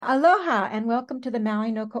Aloha and welcome to the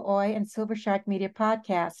Maui no Ka'oi and Silver Shark Media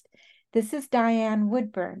Podcast. This is Diane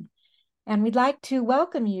Woodburn, and we'd like to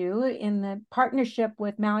welcome you in the partnership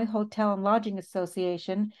with Maui Hotel and Lodging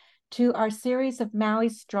Association to our series of Maui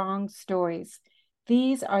Strong Stories.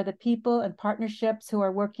 These are the people and partnerships who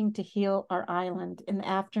are working to heal our island in the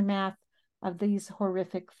aftermath of these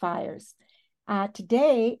horrific fires.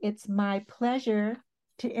 Today, it's my pleasure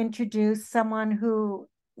to introduce someone who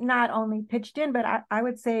not only pitched in, but I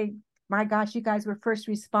would say, my gosh, you guys were first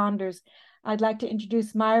responders. I'd like to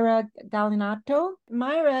introduce Myra Galinato.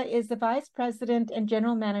 Myra is the Vice President and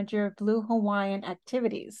General Manager of Blue Hawaiian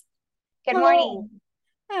Activities. Good morning.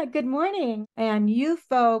 Good morning. And you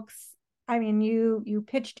folks, you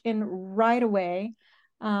pitched in right away.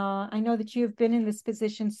 I know that you've been in this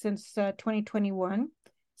position since 2021.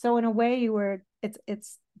 So in a way, you were.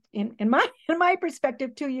 It's in my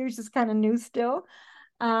perspective, 2 years is kind of new still.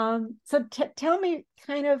 So tell me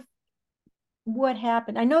kind of what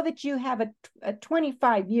happened. I know that you have a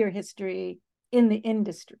 25-year history in the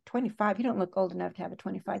industry. 25, you don't look old enough to have a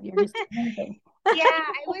 25-year history. Yeah,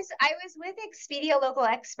 I was with Expedia Local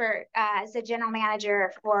Expert as a general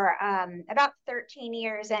manager for about 13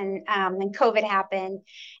 years, and then COVID happened,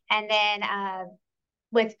 and then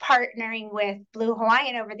with partnering with Blue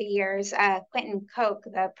Hawaiian over the years, Quentin Koch,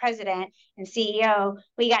 the president and CEO,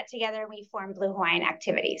 we got together and we formed Blue Hawaiian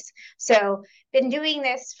Activities. So been doing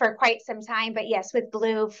this for quite some time, but yes, with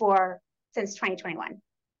Blue since 2021.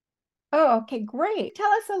 Oh, okay, great.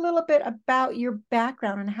 Tell us a little bit about your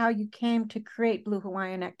background and how you came to create Blue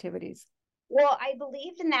Hawaiian Activities. Well, I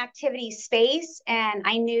believed in the activity space, and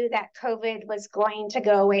I knew that COVID was going to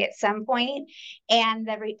go away at some point, and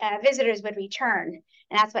the visitors would return.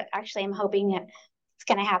 And that's what actually I'm hoping it's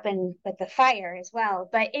going to happen with the fire as well.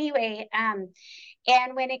 But anyway, and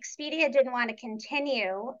when Expedia didn't want to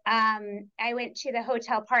continue, I went to the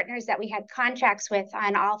hotel partners that we had contracts with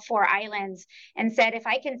on all 4 islands and said, if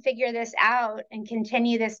I can figure this out and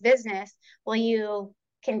continue this business, will you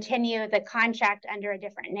continue the contract under a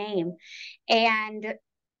different name? And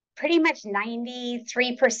pretty much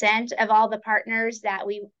 93% of all the partners that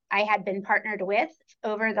I had been partnered with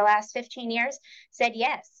over the last 15 years said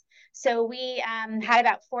yes. So we had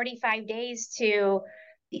about 45 days to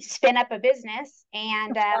spin up a business.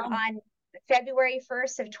 And on February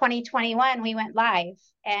 1st of 2021, we went live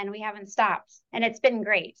and we haven't stopped. And it's been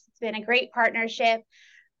great. It's been a great partnership.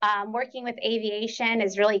 Working with aviation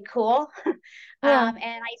is really cool. Yeah.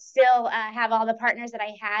 And I still have all the partners that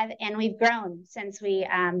I have, and we've grown since we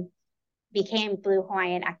became Blue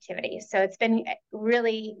Hawaiian Activities. So it's been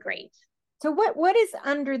really great. So what is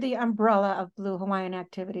under the umbrella of Blue Hawaiian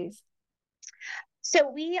Activities? So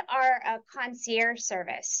we are a concierge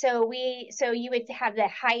service. So you would have the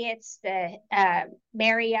Hyatts, the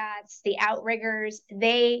Marriotts, the Outriggers.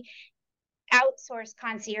 They outsource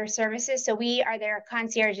concierge services. So we are their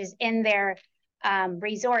concierges in their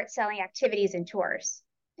resort, selling activities and tours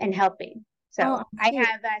and helping. So I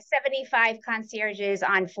have 75 concierges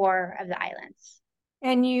on 4 of the islands.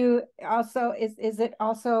 And you also, is it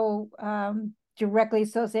also directly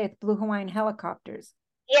associated with Blue Hawaiian Helicopters?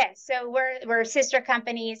 Yes, so we're sister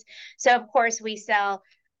companies. So of course we sell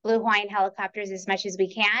Blue Hawaiian Helicopters as much as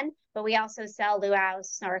we can, but we also sell luau,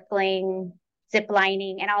 snorkeling, zip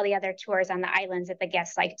lining, and all the other tours on the islands that the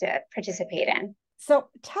guests like to participate in. So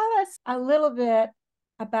tell us a little bit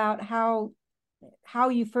about how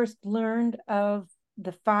you first learned of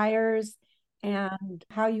the fires and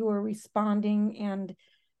how you were responding. And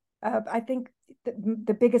I think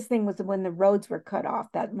the biggest thing was when the roads were cut off.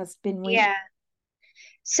 That must have been when. Yeah.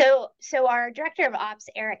 So our director of ops,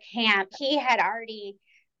 Eric Hamp, he had already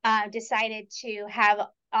decided to have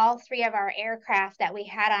all 3 of our aircraft that we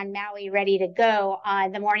had on Maui ready to go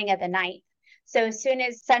on the morning of the 9th. So as soon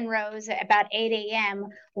as sun rose at about 8 a.m.,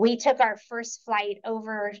 we took our first flight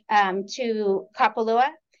over to Kapalua,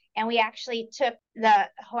 and we actually took the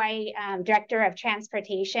Hawaii Director of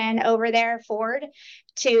Transportation over there, Ford,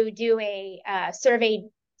 to do a survey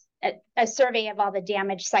of all the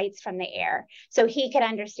damaged sites from the air, so he could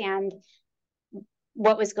understand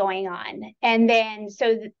what was going on. And then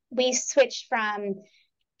we switched from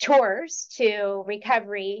tours to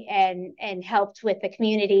recovery and helped with the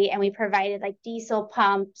community, and we provided like diesel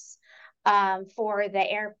pumps for the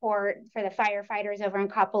airport, for the firefighters over in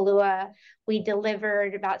Kapalua. We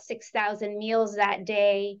delivered about 6,000 meals that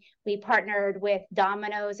day. We partnered with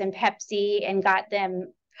Domino's and Pepsi and got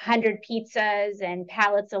them 100 pizzas and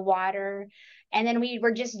pallets of water. And then we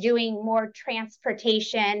were just doing more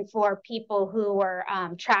transportation for people who were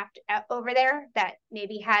trapped over there that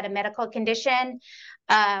maybe had a medical condition.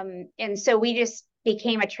 And so we just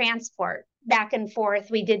became a transport back and forth.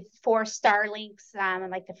 We did 4 Starlinks in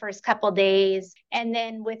like the first couple days. And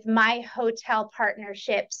then with my hotel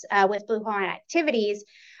partnerships with Blue Hawaiian Activities,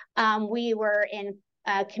 we were in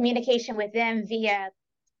communication with them via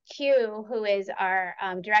Q, who is our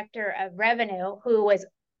director of revenue, who was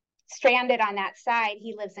stranded on that side.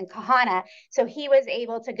 He lives in Kahana. So he was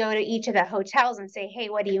able to go to each of the hotels and say, hey,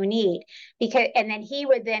 what do you need? And then he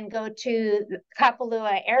would then go to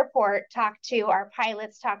Kapalua Airport, talk to our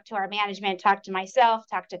pilots, talk to our management, talk to myself,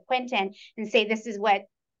 talk to Quentin, and say, this is what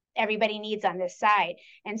everybody needs on this side.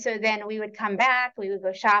 And so then we would come back, we would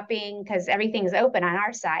go shopping because everything's open on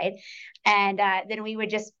our side. And then we would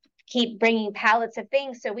just keep bringing pallets of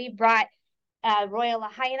things. So we brought Royal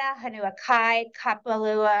Lahaina, Hanua Kai,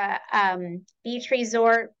 Kapalua Beach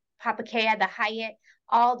Resort, Papakea, the Hyatt,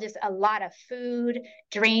 all just a lot of food,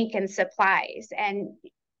 drink, and supplies. And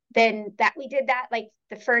then we did that like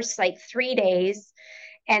the first like 3 days.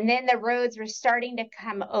 And then the roads were starting to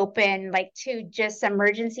come open, like to just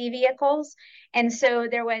emergency vehicles. And so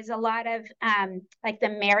there was a lot of, like the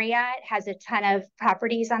Marriott has a ton of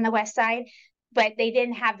properties on the west side, but they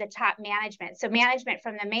didn't have the top management. So management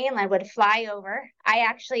from the mainland would fly over. I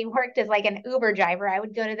actually worked as like an Uber driver. I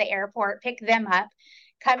would go to the airport, pick them up,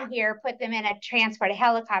 come here, put them in a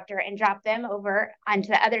helicopter and drop them over onto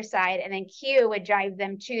the other side. And then Q would drive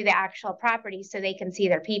them to the actual property so they can see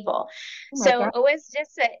their people. Oh so God. it was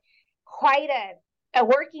just quite a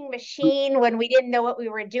working machine when we didn't know what we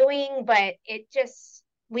were doing, but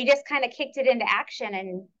we just kind of kicked it into action,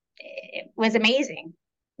 and it was amazing.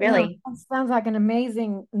 Really. That sounds like an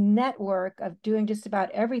amazing network of doing just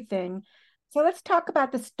about everything. So let's talk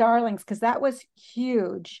about the Starlings, because that was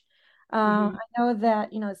huge. I know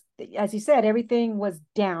that, as you said, everything was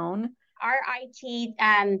down. Our IT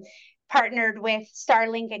partnered with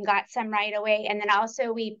Starlink and got some right away. And then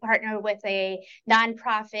also we partnered with a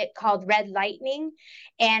nonprofit called Red Lightning,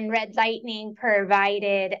 and Red Lightning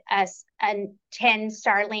provided us 10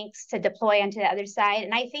 Starlinks to deploy onto the other side.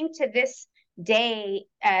 And I think to this day,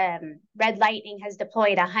 Red Lightning has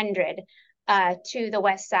deployed 100 to the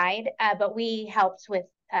west side, but we helped with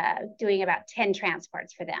doing about 10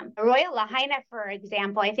 transports for them. Royal Lahaina, for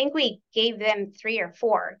example, I think we gave them 3 or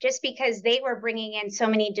 4 just because they were bringing in so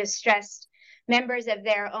many distressed members of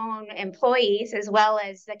their own employees as well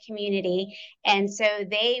as the community. And so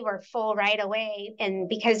they were full right away. And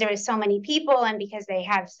because there was so many people and because they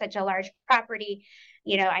have such a large property,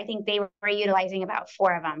 I think they were utilizing about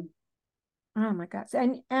 4 of them. Oh my gosh.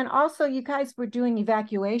 And also you guys were doing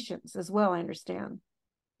evacuations as well, I understand.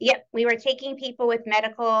 Yep, we were taking people with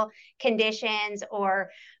medical conditions or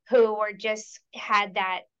who were just had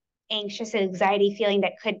that anxious anxiety feeling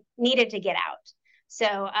that needed to get out.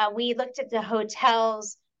 So we looked at the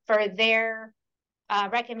hotels for their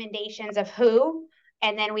recommendations of who,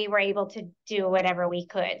 and then we were able to do whatever we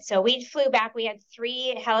could. So we flew back. We had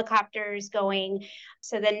 3 helicopters going.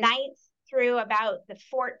 So the 9th through about the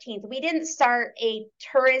 14th. We didn't start a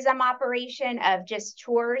tourism operation of just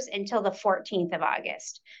tours until the 14th of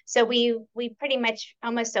August. So we pretty much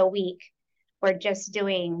almost a week were just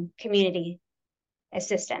doing community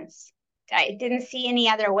assistance. I didn't see any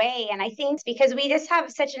other way. And I think it's because we just have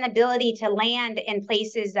such an ability to land in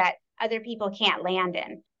places that other people can't land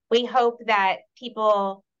in. We hope that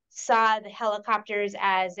people saw the helicopters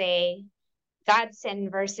as a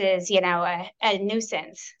godsend versus, a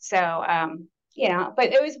nuisance. So, but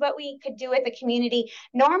it was what we could do with the community.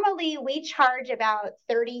 Normally we charge about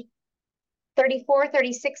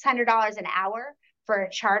 $3,600 an hour for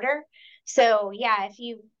a charter. So yeah,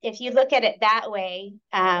 if you look at it that way,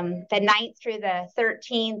 the 9th through the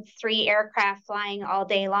 13th, 3 aircraft flying all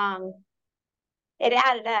day long, it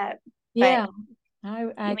added up. Yeah. But,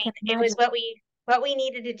 I can it was what we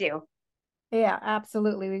needed to do. Yeah,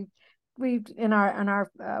 absolutely. We in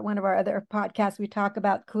our one of our other podcasts, we talk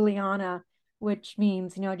about kuleana, which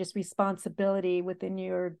means, just responsibility within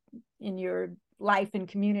your life and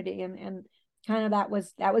community. And kind of that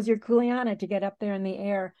was your kuleana to get up there in the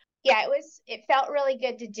air. Yeah, it felt really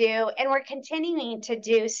good to do. And we're continuing to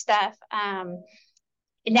do stuff.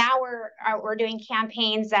 Now we're doing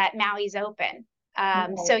campaigns that Maui's open.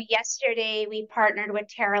 So yesterday we partnered with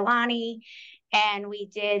Terralani, and we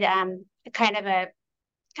did kind of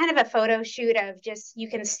a photo shoot of just, you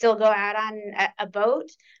can still go out on a boat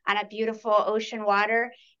on a beautiful ocean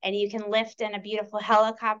water, and you can lift in a beautiful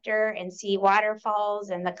helicopter and see waterfalls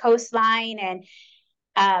and the coastline.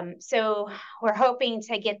 And so we're hoping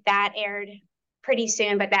to get that aired pretty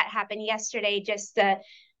soon, but that happened yesterday. Just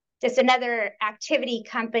another activity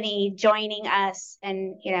company joining us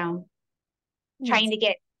and, trying to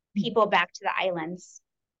get people back to the islands.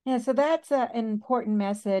 Yeah, so that's an important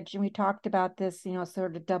message. And we talked about this,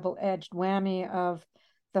 sort of double-edged whammy of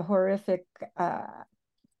the horrific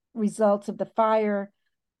results of the fire,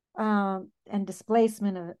 and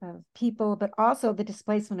displacement of people, but also the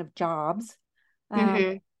displacement of jobs.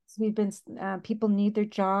 Mm-hmm. So people need their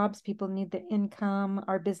jobs, people need the income,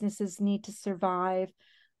 our businesses need to survive.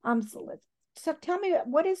 So tell me,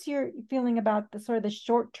 what is your feeling about the sort of the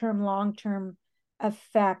short-term, long-term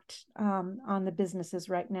effect on the businesses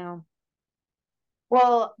right now?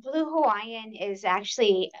 Well, Blue Hawaiian is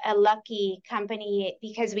actually a lucky company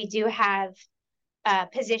because we do have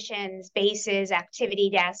positions, bases,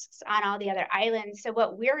 activity desks on all the other islands. So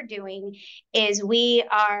what we're doing is we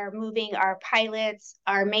are moving our pilots,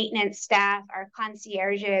 our maintenance staff, our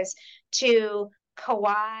concierges to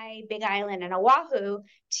Kauai, Big Island, and Oahu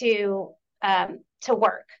to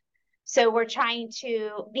work. So we're trying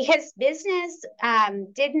to, because business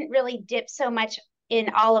didn't really dip so much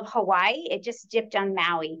in all of Hawaii, it just dipped on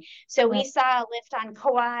Maui. So we Right. saw a lift on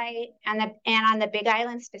Kauai and on the Big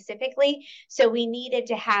Island specifically. So we needed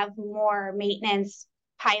to have more maintenance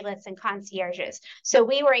pilots and concierges. So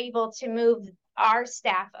we were able to move our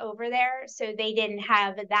staff over there so they didn't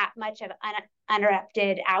have that much of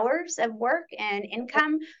uninterrupted hours of work and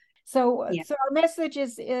income. So, Yeah, so our message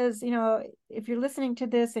is, if you're listening to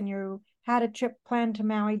this and you had a trip planned to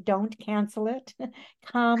Maui, don't cancel it.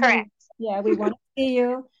 Come. correct. Yeah, we want to see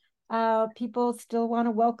you. People still want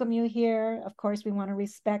to welcome you here. Of course, we want to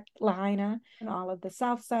respect Lahaina, and all of the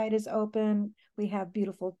South Side is open. We have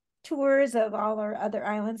beautiful tours of all our other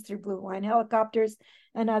islands through Blue Hawaiian Helicopters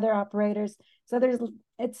and other operators. So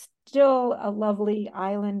it's still a lovely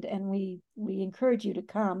island, and we encourage you to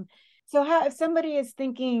come. So how, if somebody is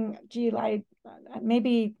thinking, gee, like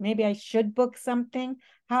maybe I should book something,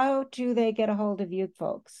 how do they get a hold of you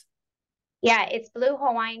folks? Yeah, it's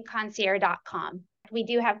bluehawaiianconcierge.com. We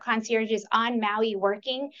do have concierges on Maui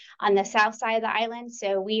working on the south side of the island.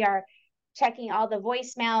 So we are checking all the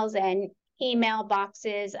voicemails and email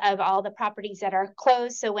boxes of all the properties that are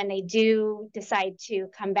closed. So when they do decide to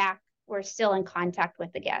come back, we're still in contact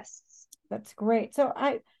with the guests. That's great. So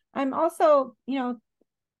I'm also,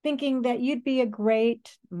 thinking that you'd be a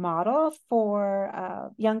great model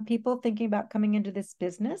for young people thinking about coming into this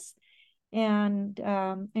business. And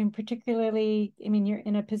particularly, I mean, you're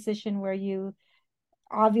in a position where you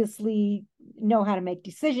obviously know how to make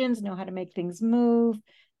decisions, know how to make things move.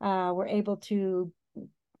 We're able to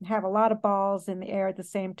have a lot of balls in the air at the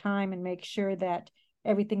same time and make sure that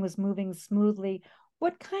everything was moving smoothly.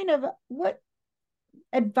 What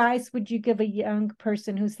advice would you give a young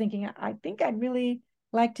person who's thinking, I think I'd really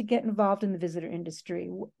like to get involved in the visitor industry?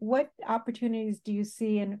 What opportunities do you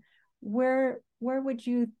see, and where would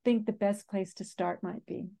you think the best place to start might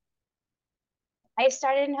be? I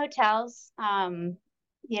started in hotels. My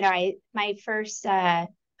first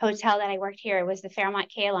hotel that I worked here was the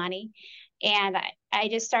Fairmont Kealani, and I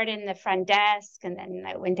just started in the front desk, and then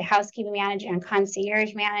I went to housekeeping manager and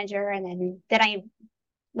concierge manager, and then I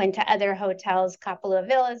went to other hotels, Kapalua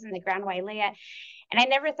Villas and the Grand Wailea. And I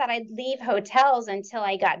never thought I'd leave hotels until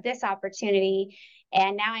I got this opportunity.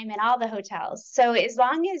 And now I'm in all the hotels. So as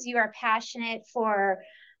long as you are passionate for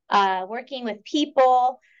working with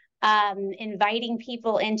people, inviting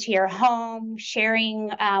people into your home, sharing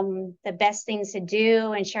the best things to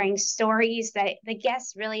do, and sharing stories that the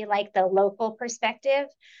guests really like the local perspective.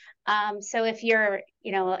 So if you're,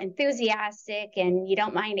 enthusiastic and you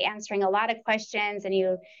don't mind answering a lot of questions and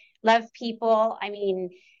you love people, I mean,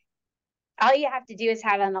 all you have to do is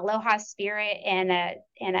have an aloha spirit and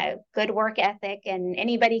a good work ethic, and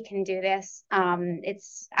anybody can do this.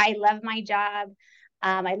 I love my job.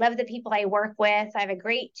 I love the people I work with. I have a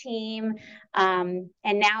great team. And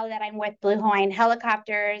now that I'm with Blue Hawaiian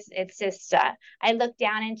Helicopters, it's just I look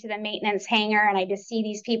down into the maintenance hangar and I just see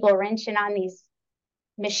these people wrenching on these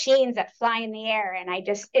machines that fly in the air, and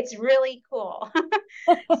it's really cool.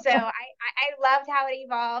 So I loved how it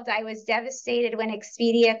evolved. I was devastated when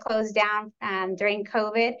Expedia closed down during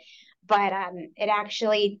COVID, but it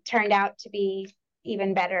actually turned out to be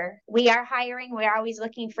even better. We are hiring. We're always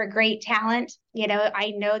looking for great talent.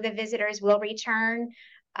 I know the visitors will return.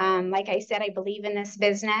 Like I said, I believe in this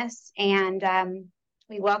business, and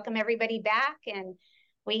we welcome everybody back, and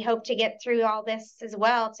we hope to get through all this as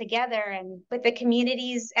well together. And with the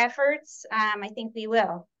community's efforts, I think we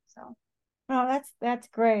will. So. Oh, that's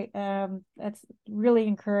great. That's really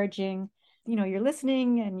encouraging. You're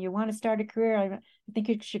listening and you want to start a career. I think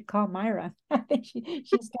you should call Myra. I think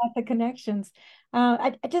she's got the connections.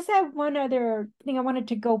 I just have one other thing I wanted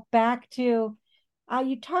to go back to.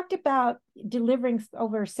 You talked about delivering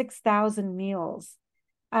over 6,000 meals.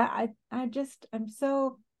 I'm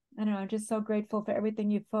so I don't know, I'm just so grateful for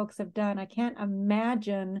everything you folks have done. I can't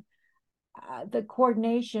imagine the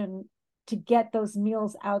coordination to get those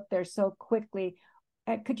meals out there so quickly.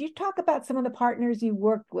 Could you talk about some of the partners you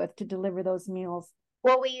worked with to deliver those meals?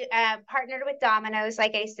 Well, we partnered with Domino's,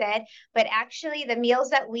 like I said, but actually the meals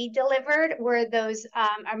that we delivered were those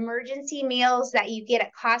emergency meals that you get at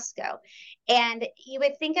Costco. And you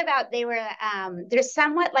would think about they're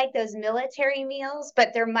somewhat like those military meals, but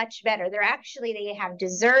they're much better. They have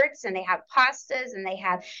desserts and they have pastas and they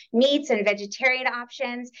have meats and vegetarian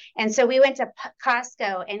options. And so we went to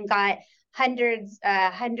Costco and got hundred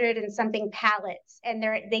and something pallets, and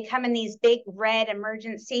they come in these big red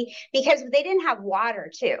emergency, because they didn't have water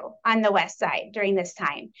too on the west side during this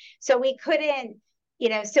time, so we couldn't,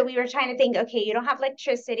 so we were trying to think, okay, you don't have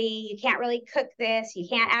electricity, you can't really cook this, you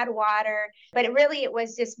can't add water, but it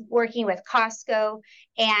was just working with Costco,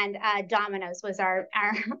 and Domino's was our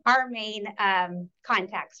main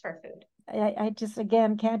contacts for food. I just,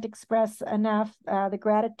 again, can't express enough the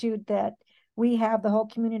gratitude that we have, the whole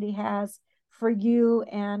community has, for you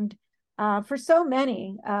and for so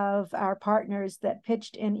many of our partners that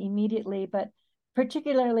pitched in immediately, but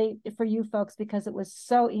particularly for you folks because it was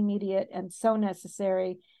so immediate and so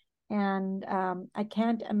necessary. And I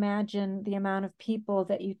can't imagine the amount of people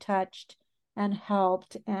that you touched and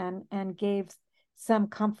helped and gave some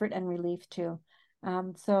comfort and relief to.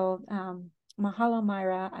 Mahalo,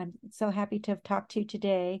 Myra. I'm so happy to have talked to you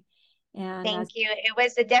today. And Thank you. It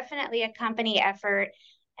was definitely a company effort,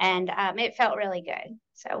 and it felt really good.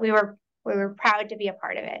 So we were proud to be a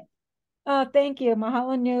part of it. oh, thank you.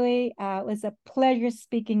 Mahalo nui. It was a pleasure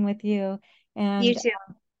speaking with you, You and too.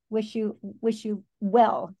 wish you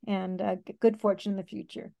well and good fortune in the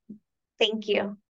future. Thank you.